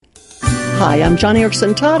Hi, I'm Johnny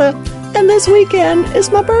Oxentata, and this weekend is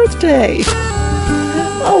my birthday.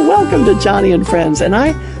 Oh, welcome to Johnny and Friends, and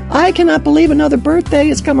I cannot believe another birthday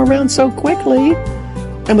has come around so quickly.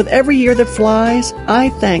 And with every year that flies, I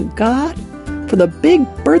thank God for the big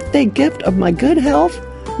birthday gift of my good health,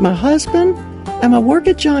 my husband, and my work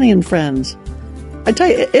at Johnny and Friends. I tell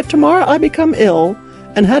you, if tomorrow I become ill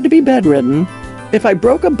and had to be bedridden, if I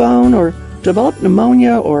broke a bone or developed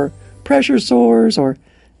pneumonia or pressure sores or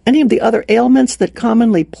any of the other ailments that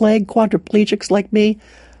commonly plague quadriplegics like me,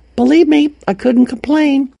 believe me, I couldn't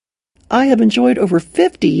complain. I have enjoyed over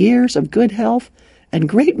 50 years of good health and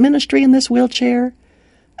great ministry in this wheelchair,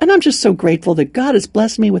 and I'm just so grateful that God has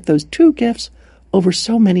blessed me with those two gifts over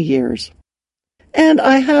so many years. And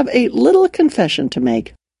I have a little confession to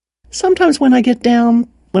make. Sometimes when I get down,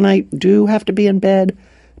 when I do have to be in bed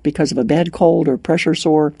because of a bad cold or pressure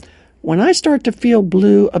sore, when I start to feel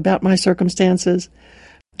blue about my circumstances,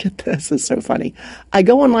 get this, is so funny. I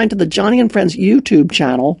go online to the Johnny and Friends YouTube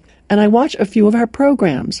channel and I watch a few of our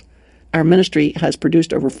programs. Our ministry has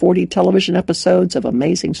produced over 40 television episodes of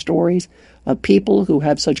amazing stories of people who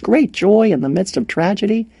have such great joy in the midst of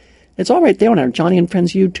tragedy. It's all right there on our Johnny and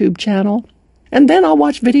Friends YouTube channel. And then I'll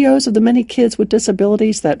watch videos of the many kids with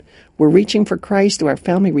disabilities that were reaching for Christ through our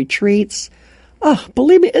family retreats. Oh,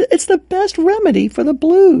 believe me, it's the best remedy for the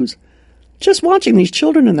blues. Just watching these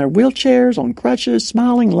children in their wheelchairs, on crutches,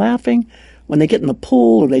 smiling, laughing, when they get in the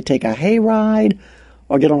pool or they take a hayride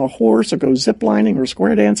or get on a horse or go ziplining or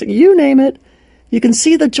square dancing, you name it, you can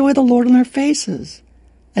see the joy of the Lord on their faces.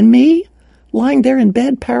 And me, lying there in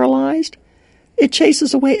bed paralyzed, it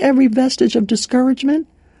chases away every vestige of discouragement,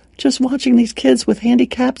 just watching these kids with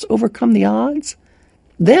handicaps overcome the odds.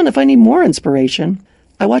 Then, if I need more inspiration,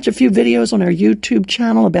 I watch a few videos on our YouTube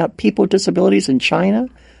channel about people with disabilities in China,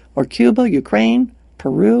 or Cuba, Ukraine,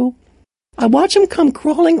 Peru. I watch them come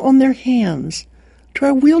crawling on their hands to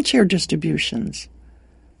our wheelchair distributions.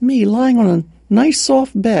 Me lying on a nice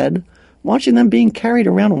soft bed, watching them being carried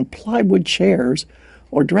around on plywood chairs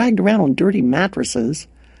or dragged around on dirty mattresses.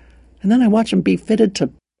 And then I watch them be fitted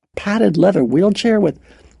to padded leather wheelchair with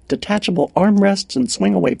detachable armrests and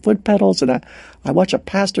swing-away foot pedals. And I watch a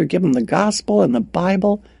pastor give them the gospel and the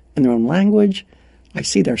Bible in their own language. I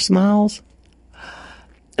see their smiles.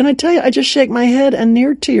 And I tell you, I just shake my head, and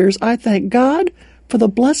near tears, I thank God for the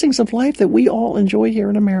blessings of life that we all enjoy here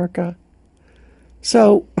in America.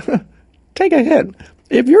 So, take a hint.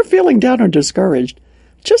 If you're feeling down or discouraged,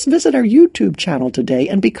 just visit our YouTube channel today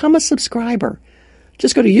and become a subscriber.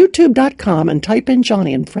 Just go to youtube.com and type in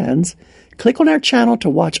Johnny and Friends. Click on our channel to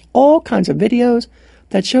watch all kinds of videos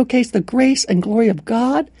that showcase the grace and glory of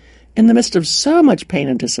God in the midst of so much pain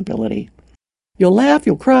and disability. You'll laugh,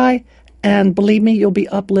 you'll cry, and believe me, you'll be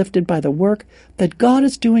uplifted by the work that God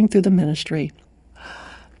is doing through the ministry.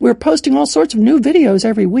 We're posting all sorts of new videos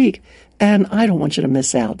every week, and I don't want you to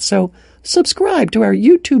miss out. So subscribe to our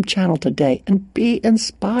YouTube channel today and be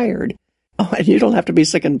inspired. Oh, and you don't have to be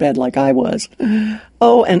sick in bed like I was.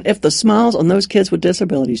 Oh, and if the smiles on those kids with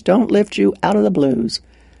disabilities don't lift you out of the blues,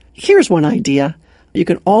 here's one idea. You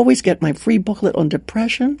can always get my free booklet on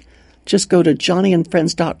depression. Just go to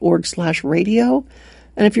johnnyandfriends.org/radio.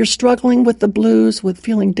 And if you're struggling with the blues, with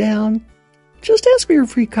feeling down, just ask for your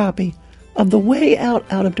free copy of The Way Out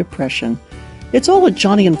of Depression. It's all at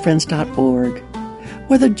johnnyandfriends.org,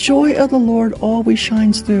 where the joy of the Lord always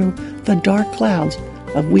shines through the dark clouds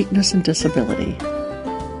of weakness and disability.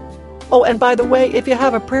 Oh, and by the way, if you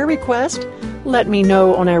have a prayer request, let me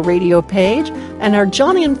know on our radio page, and our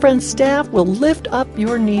Johnny and Friends staff will lift up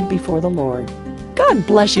your need before the Lord. God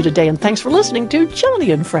bless you today, and thanks for listening to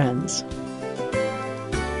Johnny and Friends.